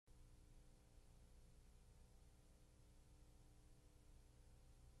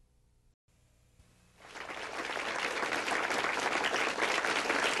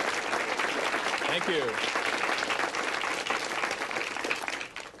you.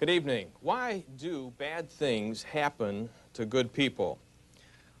 Good evening. Why do bad things happen to good people?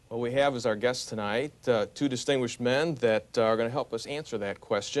 Well, we have as our guests tonight two distinguished men that are going to help us answer that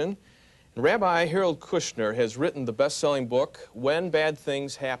question. And Rabbi Harold Kushner has written the best-selling book, When Bad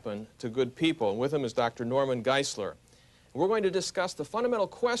Things Happen to Good People. And with him is Dr. Norman Geisler. We're going to discuss the fundamental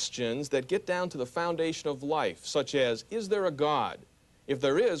questions that get down to the foundation of life, such as, is there a God? If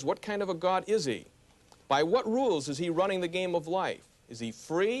there is, what kind of a God is he? By what rules is he running the game of life? Is he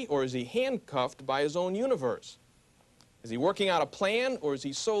free, or is he handcuffed by his own universe? Is he working out a plan, or is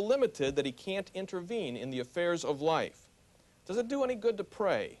he so limited that he can't intervene in the affairs of life? Does it do any good to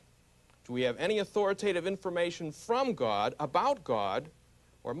pray? Do we have any authoritative information from God, about God,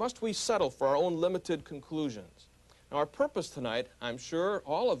 or must we settle for our own limited conclusions? Now, our purpose tonight, I'm sure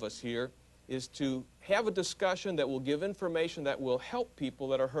all of us here, is to have a discussion that will give information that will help people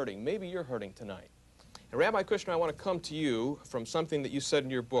that are hurting. Maybe you're hurting tonight. And Rabbi Kushner, I want to come to you from something that you said in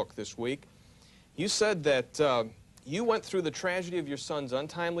your book this week. You said that you went through the tragedy of your son's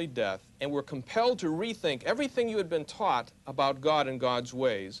untimely death and were compelled to rethink everything you had been taught about God and God's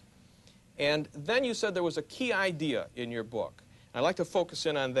ways. And then you said there was a key idea in your book. I'd like to focus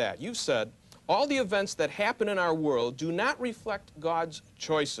in on that. You said, all the events that happen in our world do not reflect God's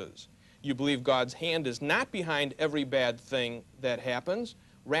choices. You believe God's hand is not behind every bad thing that happens.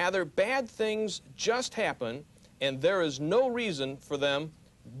 Rather, bad things just happen, and there is no reason for them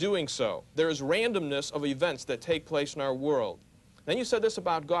doing so. There is randomness of events that take place in our world. Then you said this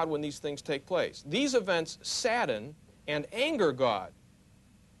about God when these things take place. These events sadden and anger God.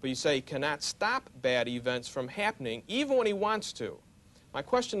 But you say he cannot stop bad events from happening, even when he wants to. My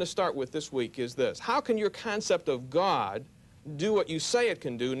question to start with this week is this. How can your concept of God do what you say it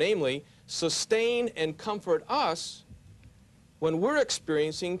can do, namely, sustain and comfort us when we're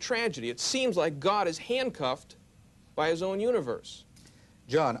experiencing tragedy? It seems like God is handcuffed by his own universe.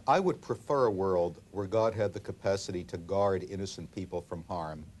 John, I would prefer a world where God had the capacity to guard innocent people from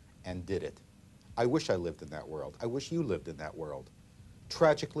harm and did it. I wish I lived in that world. I wish you lived in that world.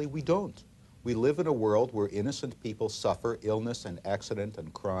 Tragically, we don't. We live in a world where innocent people suffer illness and accident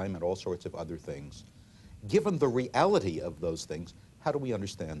and crime and all sorts of other things. Given the reality of those things, how do we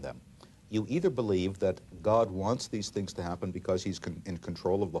understand them? You either believe that God wants these things to happen because he's in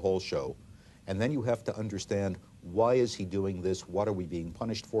control of the whole show, and then you have to understand, why is he doing this? What are we being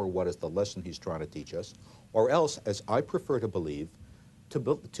punished for? What is the lesson he's trying to teach us? Or else, as I prefer to believe,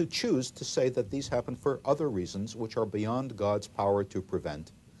 to choose to say that these happen for other reasons which are beyond God's power to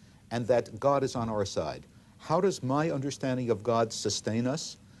prevent, and that God is on our side. How does my understanding of God sustain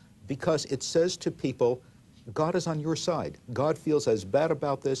us? Because it says to people, God is on your side. God feels as bad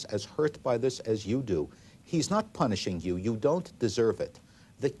about this, as hurt by this as you do. He's not punishing you. You don't deserve it.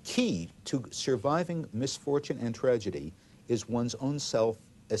 The key to surviving misfortune and tragedy is one's own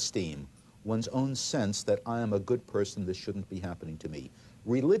self-esteem, one's own sense that I am a good person, this shouldn't be happening to me.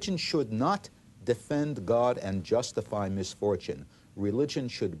 Religion should not defend God and justify misfortune. Religion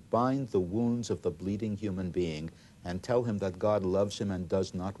should bind the wounds of the bleeding human being and tell him that God loves him and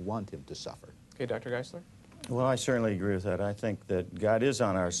does not want him to suffer. Okay, Dr. Geisler? Well, I certainly agree with that. I think that God is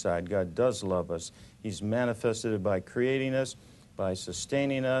on our side. God does love us. He's manifested it by creating us, by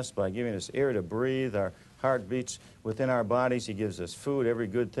sustaining us, by giving us air to breathe, our heart beats within our bodies. He gives us food, every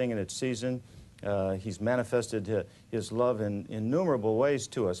good thing in its season. He's manifested his love in innumerable ways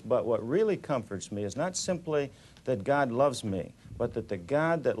to us. But what really comforts me is not simply that God loves me, but that the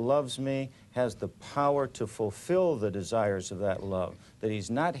God that loves me has the power to fulfill the desires of that love, that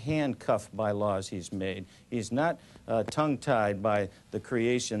he's not handcuffed by laws he's made, he's not tongue-tied by the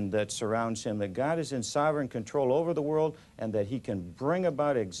creation that surrounds him, that God is in sovereign control over the world and that he can bring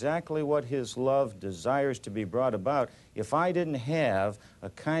about exactly what his love desires to be brought about. If I didn't have a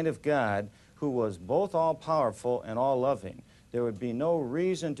kind of God who was both all-powerful and all-loving, there would be no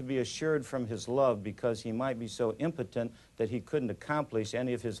reason to be assured from his love, because he might be so impotent that he couldn't accomplish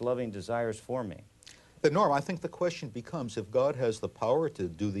any of his loving desires for me. But Norm, I think the question becomes, if God has the power to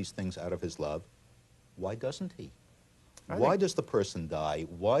do these things out of his love, why doesn't he? Why does the person die?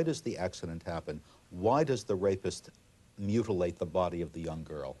 Why does the accident happen? Why does the rapist mutilate the body of the young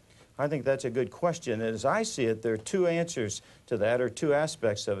girl? I think that's a good question. And as I see it, there are two answers to that, or two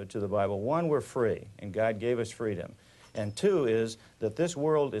aspects of it to the Bible. One, we're free, and God gave us freedom. And two is that this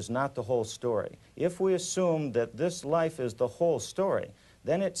world is not the whole story. If we assume that this life is the whole story,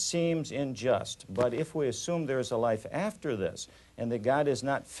 then it seems unjust. But if we assume there is a life after this, and that God is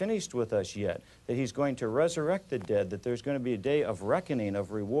not finished with us yet, that he's going to resurrect the dead, that there's going to be a day of reckoning,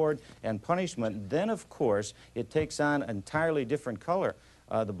 of reward and punishment, then, of course, it takes on an entirely different color.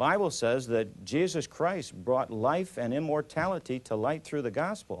 The Bible says that Jesus Christ brought life and immortality to light through the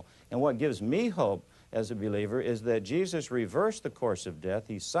gospel. And what gives me hope as a believer is that Jesus reversed the course of death.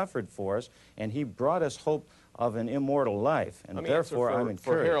 He suffered for us, and he brought us hope of an immortal life. And therefore, I'm encouraged.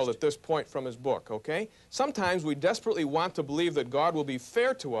 For Harold at this point from his book, okay? Sometimes we desperately want to believe that God will be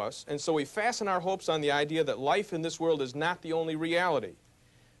fair to us, and so we fasten our hopes on the idea that life in this world is not the only reality.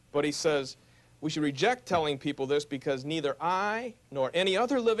 But he says, we should reject telling people this because neither I nor any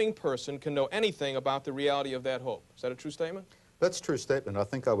other living person can know anything about the reality of that hope. Is that a true statement? That's a true statement. I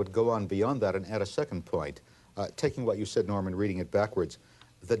think I would go on beyond that and add a second point. Taking what you said, Norman, reading it backwards,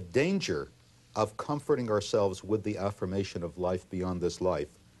 the danger of comforting ourselves with the affirmation of life beyond this life,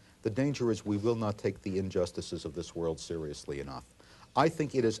 the danger is we will not take the injustices of this world seriously enough. I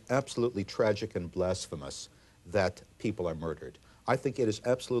think it is absolutely tragic and blasphemous that people are murdered. I think it is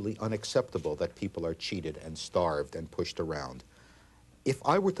absolutely unacceptable that people are cheated and starved and pushed around. If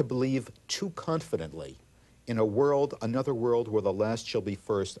I were to believe too confidently in a world, another world where the last shall be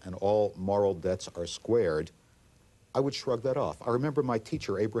first and all moral debts are squared, I would shrug that off. I remember my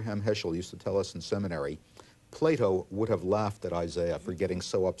teacher, Abraham Heschel, used to tell us in seminary, Plato would have laughed at Isaiah for getting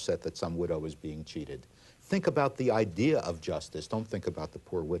so upset that some widow was being cheated. Think about the idea of justice. Don't think about the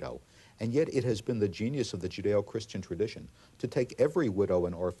poor widow. And yet it has been the genius of the Judeo-Christian tradition to take every widow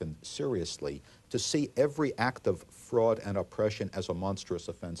and orphan seriously, to see every act of fraud and oppression as a monstrous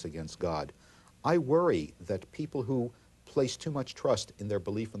offense against God. I worry that people who place too much trust in their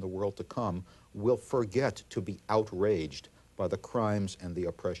belief in the world to come will forget to be outraged by the crimes and the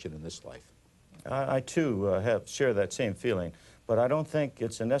oppression in this life. I too share that same feeling, but I don't think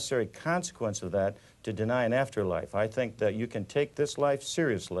it's a necessary consequence of that to deny an afterlife. I think that you can take this life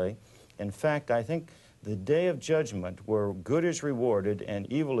seriously. In fact, I think the day of judgment, where good is rewarded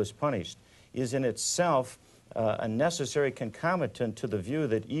and evil is punished, is in itself a necessary concomitant to the view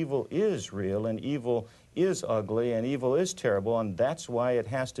that evil is real and evil is ugly and evil is terrible, and that's why it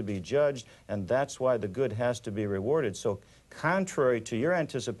has to be judged, and that's why the good has to be rewarded. So contrary to your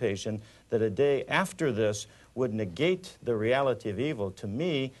anticipation that a day after this would negate the reality of evil, to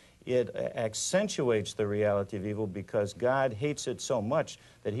me, it accentuates the reality of evil because God hates it so much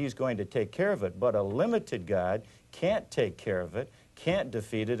that he's going to take care of it. But a limited God can't take care of it, can't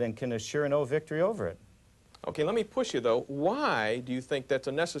defeat it, and can assure no victory over it. Okay, let me push you, though. Why do you think that's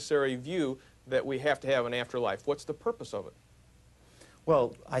a necessary view that we have to have an afterlife? What's the purpose of it?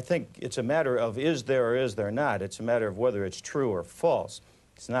 Well, I think it's a matter of is there or is there not. It's a matter of whether it's true or false.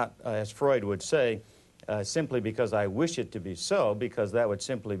 It's not, as Freud would say, simply because I wish it to be so, because that would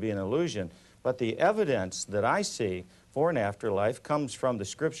simply be an illusion. But the evidence that I see for an afterlife comes from the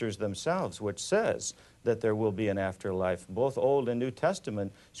Scriptures themselves, which says that there will be an afterlife. Both Old and New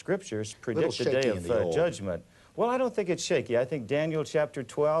Testament Scriptures predict the day of judgment. Well, I don't think it's shaky. I think Daniel chapter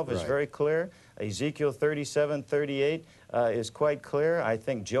 12 is very clear. Ezekiel 37:38 is quite clear. I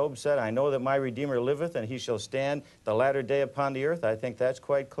think Job said, I know that my Redeemer liveth, and he shall stand the latter day upon the earth. I think that's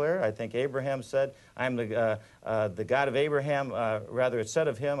quite clear. I think Abraham said, I'm the God of Abraham, rather it said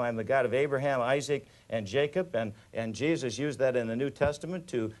of him, I'm the God of Abraham, Isaac, and Jacob. And Jesus used that in the New Testament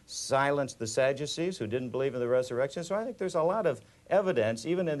to silence the Sadducees who didn't believe in the resurrection. So I think there's a lot of evidence,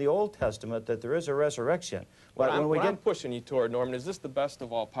 even in the Old Testament, that there is a resurrection. What I'm pushing you toward, Norman, is this the best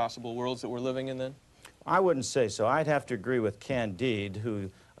of all possible worlds that we're living in then? I wouldn't say so. I'd have to agree with Candide,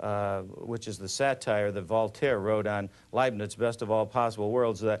 which is the satire that Voltaire wrote on Leibniz's Best of All Possible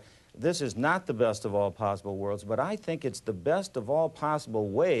Worlds, that this is not the best of all possible worlds, but I think it's the best of all possible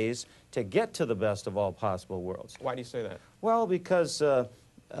ways to get to the best of all possible worlds. Why do you say that? Well, because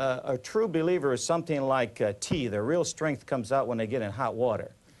a true believer is something like tea. Their real strength comes out when they get in hot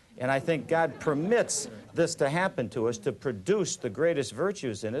water. And I think God permits this to happen to us to produce the greatest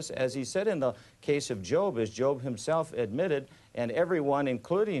virtues in us, as he said in the case of Job, as Job himself admitted, and everyone,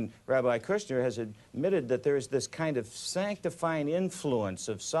 including Rabbi Kushner, has admitted that there is this kind of sanctifying influence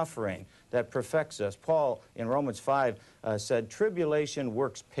of suffering that perfects us. Paul, in Romans 5, said, tribulation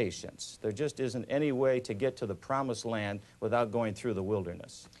works patience. There just isn't any way to get to the promised land without going through the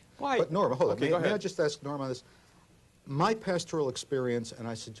wilderness. Why? But Norma, hold on. May I just ask Norma this? My pastoral experience, and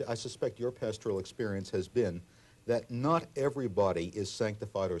I suspect your pastoral experience, has been that not everybody is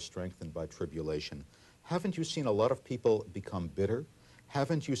sanctified or strengthened by tribulation. Haven't you seen a lot of people become bitter?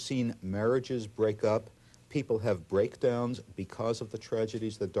 Haven't you seen marriages break up? People have breakdowns because of the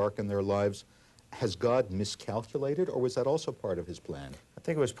tragedies that darken their lives. Has God miscalculated, or was that also part of his plan? I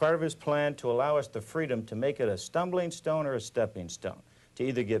think it was part of his plan to allow us the freedom to make it a stumbling stone or a stepping stone, to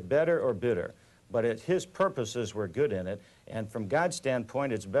either get better or bitter. But his purposes were good in it, and from God's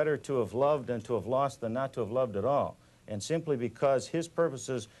standpoint, it's better to have loved and to have lost than not to have loved at all. And simply because his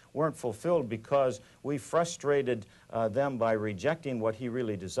purposes weren't fulfilled because we frustrated them by rejecting what he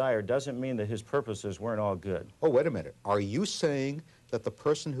really desired doesn't mean that his purposes weren't all good. Oh, wait a minute. Are you saying that the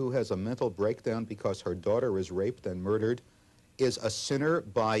person who has a mental breakdown because her daughter is raped and murdered is a sinner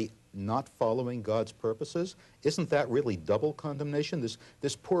by not following God's purposes? Isn't that really double condemnation?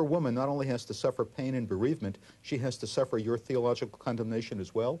 This poor woman not only has to suffer pain and bereavement, she has to suffer your theological condemnation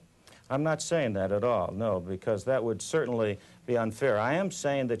as well? I'm not saying that at all, no, because that would certainly be unfair. I am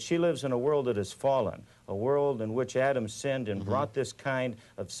saying that she lives in a world that is fallen, a world in which Adam sinned and brought this kind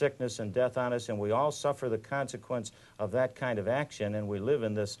of sickness and death on us, and we all suffer the consequence of that kind of action, and we live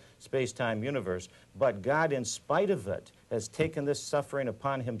in this space-time universe. But God, in spite of it, has taken this suffering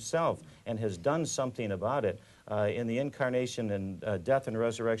upon himself and has done something about it in the incarnation and death and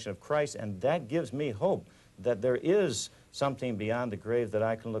resurrection of Christ, and that gives me hope that there is something beyond the grave that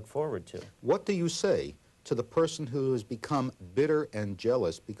I can look forward to. What do you say to the person who has become bitter and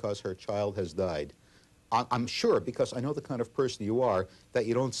jealous because her child has died? I'm sure, because I know the kind of person you are, that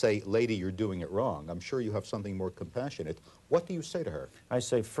you don't say, lady, you're doing it wrong. I'm sure you have something more compassionate. What do you say to her? I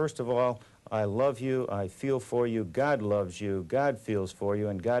say, first of all, I love you, I feel for you, God loves you, God feels for you,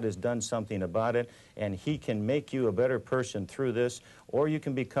 and God has done something about it, and he can make you a better person through this, or you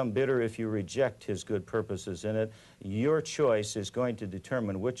can become bitter if you reject his good purposes in it. Your choice is going to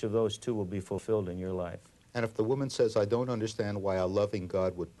determine which of those two will be fulfilled in your life. And if the woman says, I don't understand why a loving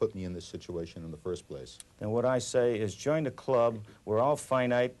God would put me in this situation in the first place, then what I say is join the club. We're all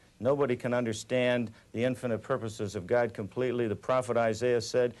finite. Nobody can understand the infinite purposes of God completely. The prophet Isaiah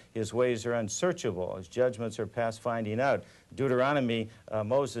said his ways are unsearchable. His judgments are past finding out. Deuteronomy,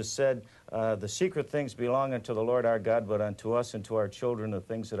 Moses said, the secret things belong unto the Lord our God, but unto us and to our children the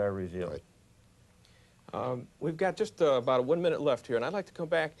things that are revealed. right? We've got just about 1 minute left here, and I'd like to come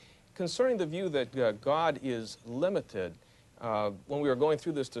back concerning the view that God is limited. When we were going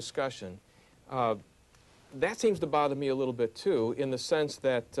through this discussion, that seems to bother me a little bit too, in the sense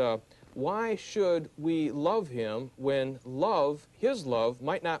that why should we love him when his love,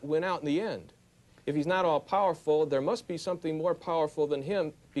 might not win out in the end? If he's not all-powerful, there must be something more powerful than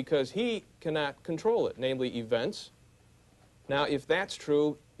him because he cannot control it, namely events. Now, if that's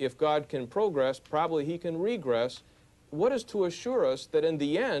true, if God can progress, probably he can regress. What is to assure us that in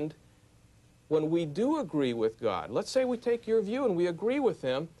the end, when we do agree with God, let's say we take your view and we agree with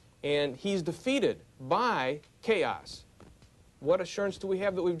him, and he's defeated by chaos, what assurance do we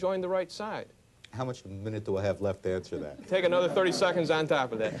have that we've joined the right side? How much minute do I have left to answer that? Take another 30 seconds on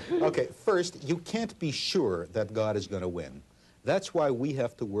top of that. Okay, first, you can't be sure that God is going to win. That's why we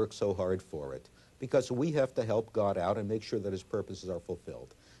have to work so hard for it, because we have to help God out and make sure that his purposes are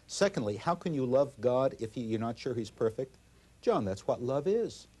fulfilled. Secondly, how can you love God if you're not sure he's perfect? John, that's what love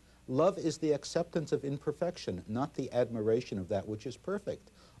is. Love is the acceptance of imperfection, not the admiration of that which is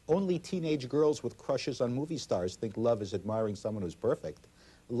perfect. Only teenage girls with crushes on movie stars think love is admiring someone who's perfect.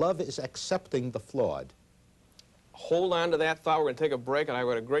 Love is accepting the flawed. Hold on to that thought. We're going to take a break, and I've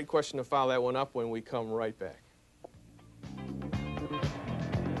got a great question to follow that one up when we come right back.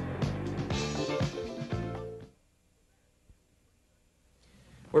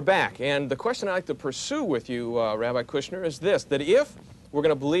 We're back, and the question I'd like to pursue with you, Rabbi Kushner, is this, that if we're going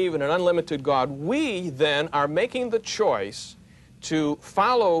to believe in an unlimited God, we then are making the choice to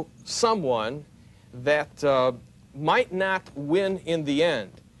follow someone that might not win in the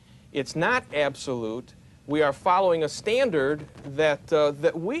end. It's not absolute. We are following a standard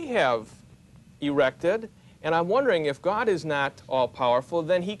that we have erected, and I'm wondering if God is not all-powerful,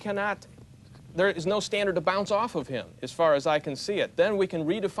 then he cannot, there is no standard to bounce off of him, as far as I can see it. Then we can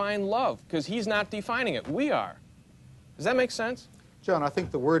redefine love, because he's not defining it. We are. Does that make sense? John, I think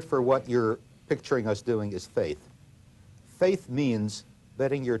the word for what you're picturing us doing is faith. Faith means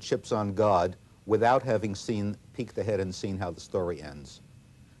betting your chips on God without having peeked ahead and seen how the story ends.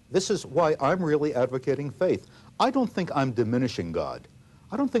 This is why I'm really advocating faith. I don't think I'm diminishing God.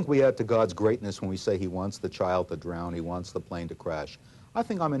 I don't think we add to God's greatness when we say he wants the child to drown, he wants the plane to crash. I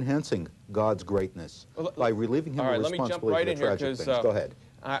think I'm enhancing God's greatness by relieving him of responsibility for the tragic things. Go ahead.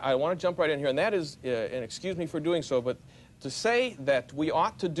 I want to jump right in here, and that is, and excuse me for doing so, but to say that we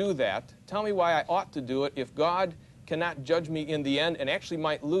ought to do that, tell me why I ought to do it if God cannot judge me in the end and actually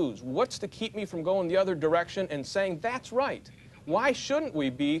might lose. What's to keep me from going the other direction and saying, that's right? Why shouldn't we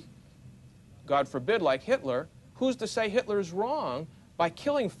be, God forbid, like Hitler? Who's to say Hitler's wrong by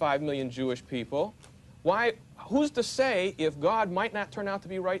killing 5 million Jewish people? Who's to say if God might not turn out to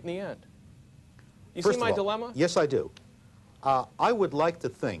be right in the end? You see my dilemma? Yes, I do. I would like to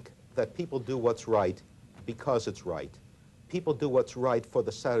think that people do what's right because it's right. People do what's right for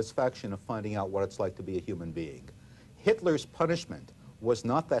the satisfaction of finding out what it's like to be a human being. Hitler's punishment was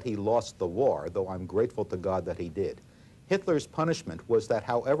not that he lost the war, though I'm grateful to God that he did. Hitler's punishment was that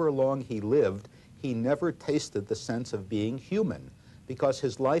however long he lived, he never tasted the sense of being human, because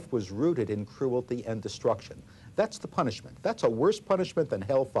his life was rooted in cruelty and destruction. That's the punishment. That's a worse punishment than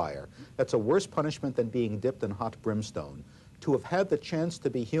hellfire. That's a worse punishment than being dipped in hot brimstone. To have had the chance to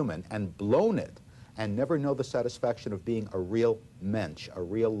be human and blown it and never know the satisfaction of being a real mensch, a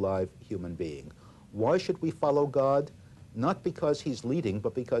real live human being. Why should we follow God? Not because he's leading,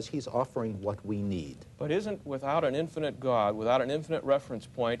 but because he's offering what we need. But isn't, without an infinite God, without an infinite reference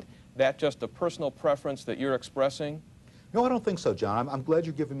point, that just a personal preference that you're expressing? No, I don't think so, John. I'm glad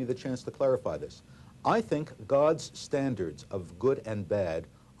you're giving me the chance to clarify this. I think God's standards of good and bad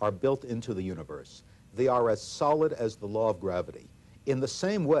are built into the universe. They are as solid as the law of gravity. In the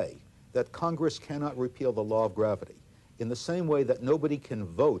same way that Congress cannot repeal the law of gravity, in the same way that nobody can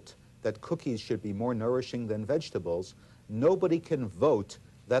vote that cookies should be more nourishing than vegetables, nobody can vote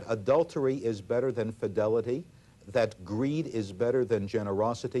that adultery is better than fidelity, that greed is better than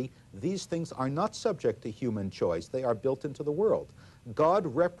generosity. These things are not subject to human choice. They are built into the world. God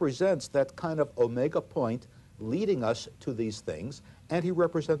represents that kind of omega point leading us to these things, and he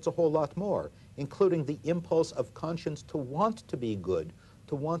represents a whole lot more, including the impulse of conscience to want to be good,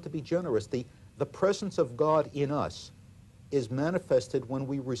 to want to be generous. The presence of God in us is manifested when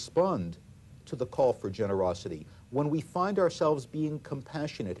we respond to the call for generosity, when we find ourselves being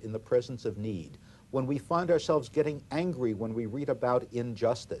compassionate in the presence of need, when we find ourselves getting angry when we read about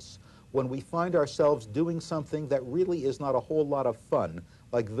injustice, when we find ourselves doing something that really is not a whole lot of fun,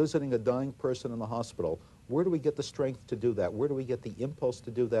 like visiting a dying person in the hospital. Where do we get the strength to do that? Where do we get the impulse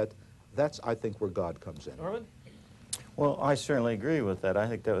to do that? That's, I think, where God comes in. Norman? Well, I certainly agree with that. I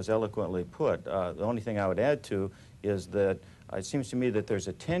think that was eloquently put. The only thing I would add to is that it seems to me that there's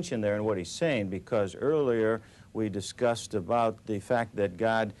a tension there in what he's saying, because earlier we discussed about the fact that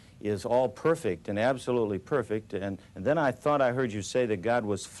God is all perfect and absolutely perfect, and then I thought I heard you say that God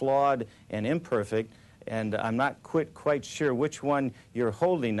was flawed and imperfect, and I'm not quite sure which one you're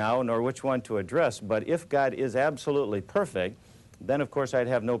holding now nor which one to address. But if God is absolutely perfect, then of course I'd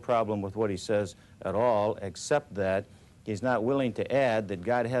have no problem with what he says at all, except that he's not willing to add that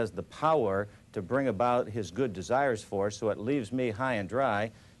God has the power to bring about his good desires for us, so it leaves me high and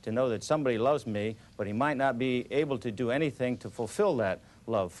dry to know that somebody loves me, but he might not be able to do anything to fulfill that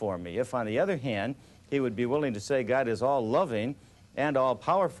love for me. If, on the other hand, he would be willing to say God is all loving and all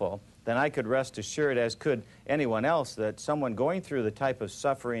powerful, then I could rest assured, as could anyone else, that someone going through the type of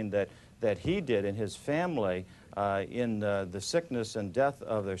suffering that he did in his family in the sickness and death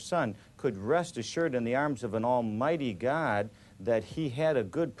of their son could rest assured in the arms of an almighty God that he had a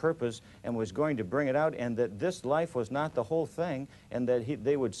good purpose and was going to bring it out, and that this life was not the whole thing, and that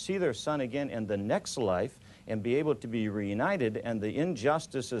they would see their son again in the next life and be able to be reunited, and the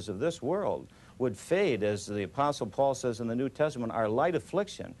injustices of this world would fade, as the Apostle Paul says in the New Testament, our light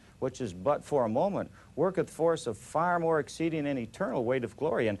affliction, which is but for a moment, worketh for us a far more exceeding and eternal weight of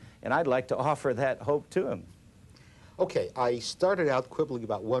glory, and I'd like to offer that hope to him. Okay, I started out quibbling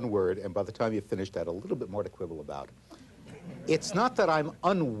about one word, and by the time you finished, I had a little bit more to quibble about. It's not that I'm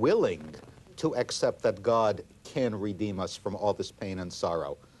unwilling to accept that God can redeem us from all this pain and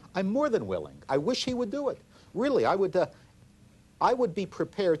sorrow. I'm more than willing. I wish he would do it. Really, I would be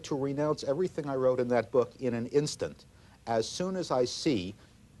prepared to renounce everything I wrote in that book in an instant as soon as I see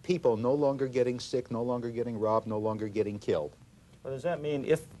people no longer getting sick, no longer getting robbed, no longer getting killed. Well, does that mean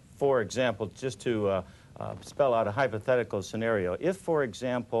if, for example, just to spell out a hypothetical scenario, if, for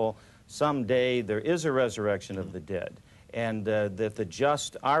example, someday there is a resurrection of the dead, and that the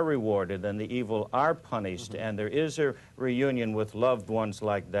just are rewarded and the evil are punished, and there is a reunion with loved ones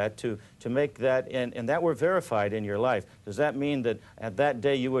like that, to make that, and that were verified in your life, does that mean that at that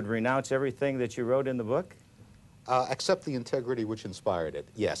day you would renounce everything that you wrote in the book? Except the integrity which inspired it,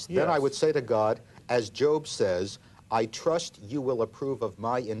 yes. Then I would say to God, as Job says, I trust you will approve of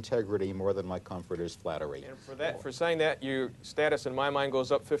my integrity more than my comforter's flattery. And for saying that, your status in my mind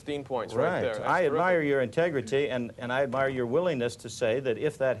goes up 15 points right there. That's I terrific. admire your integrity, and I admire your willingness to say that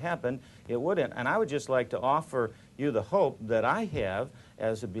if that happened, it wouldn't. And I would just like to offer you the hope that I have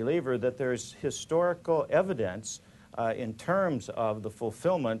as a believer that there's historical evidence in terms of the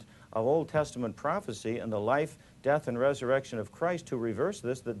fulfillment of Old Testament prophecy and the life, death, and resurrection of Christ to reverse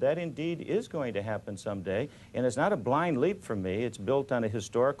this, that indeed is going to happen someday. And it's not a blind leap for me. It's built on a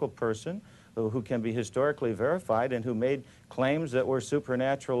historical person who can be historically verified and who made claims that were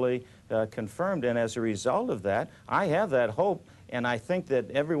supernaturally confirmed. And as a result of that, I have that hope, and I think that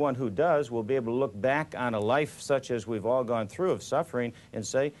everyone who does will be able to look back on a life such as we've all gone through of suffering and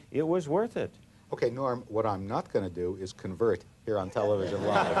say, it was worth it. Okay, Norm, what I'm not going to do is convert here on television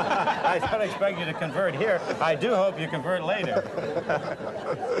live. I don't expect you to convert here. I do hope you convert later.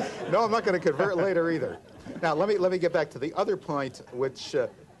 No, I'm not going to convert later either. Now, let me get back to the other point which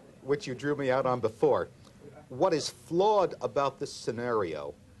you drew me out on before. What is flawed about this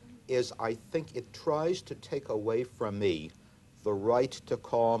scenario is I think it tries to take away from me the right to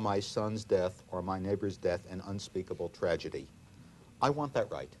call my son's death or my neighbor's death an unspeakable tragedy. I want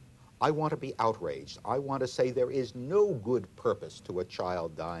that right. I want to be outraged. I want to say there is no good purpose to a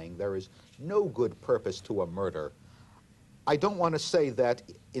child dying. There is no good purpose to a murder. I don't want to say that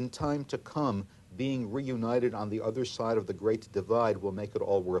in time to come, being reunited on the other side of the great divide will make it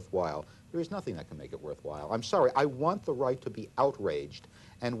all worthwhile. There is nothing that can make it worthwhile. I'm sorry. I want the right to be outraged.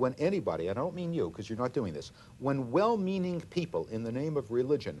 And when anybody, and I don't mean you because you're not doing this, when well-meaning people in the name of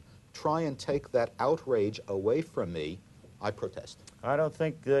religion try and take that outrage away from me, I protest. I don't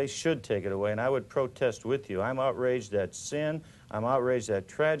think they should take it away, and I would protest with you. I'm outraged at sin. I'm outraged at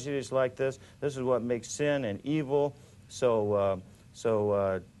tragedies like this. This is what makes sin and evil so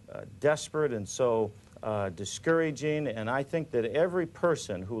desperate and so discouraging, and I think that every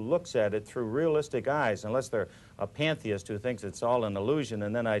person who looks at it through realistic eyes, unless they're a pantheist who thinks it's all an illusion,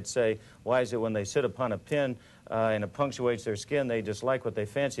 and then I'd say, why is it when they sit upon a pin and it punctuates their skin, they just like what they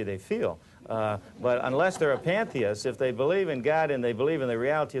fancy they feel? But unless they're a pantheist, if they believe in God and they believe in the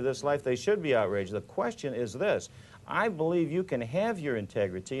reality of this life, they should be outraged. The question is this. I believe you can have your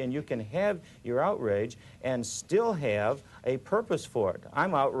integrity and you can have your outrage and still have a purpose for it.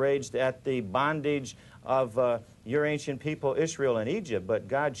 I'm outraged at the bondage of your ancient people, Israel and Egypt, but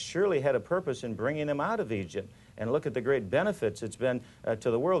God surely had a purpose in bringing them out of Egypt. And look at the great benefits it's been to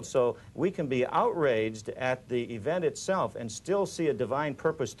the world. So we can be outraged at the event itself and still see a divine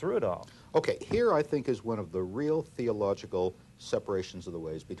purpose through it all. Okay, here I think is one of the real theological separations of the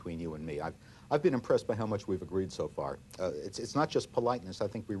ways between you and me. I've been impressed by how much we've agreed so far. It's not just politeness. I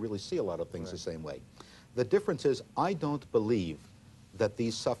think we really see a lot of things the same way. The difference is I don't believe that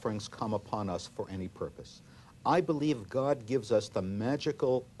these sufferings come upon us for any purpose. I believe God gives us the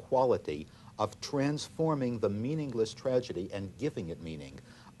magical quality of transforming the meaningless tragedy and giving it meaning.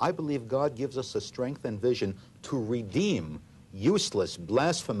 I believe God gives us the strength and vision to redeem useless,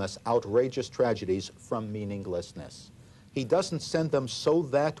 blasphemous, outrageous tragedies from meaninglessness. He doesn't send them so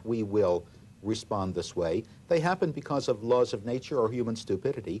that we will respond this way. They happen because of laws of nature or human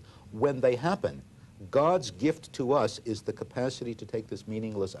stupidity. When they happen, God's gift to us is the capacity to take this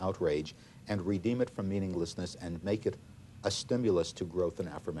meaningless outrage and redeem it from meaninglessness and make it a stimulus to growth and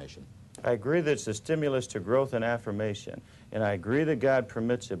affirmation. I agree that it's a stimulus to growth and affirmation, and I agree that God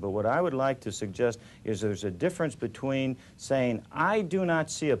permits it, but what I would like to suggest is there's a difference between saying, I do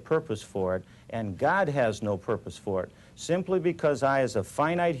not see a purpose for it, and God has no purpose for it. Simply because I, as a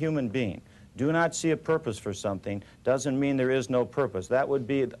finite human being, do not see a purpose for something doesn't mean there is no purpose. That would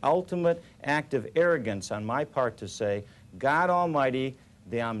be the ultimate act of arrogance on my part to say, God Almighty,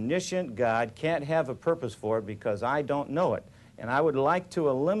 the omniscient God, can't have a purpose for it because I don't know it. And I would like to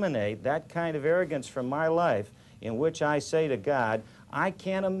eliminate that kind of arrogance from my life in which I say to God, I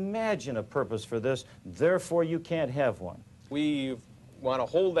can't imagine a purpose for this, therefore you can't have one. We want to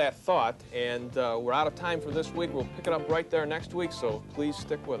hold that thought, and we're out of time for this week. We'll pick it up right there next week, so please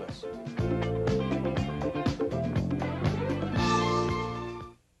stick with us.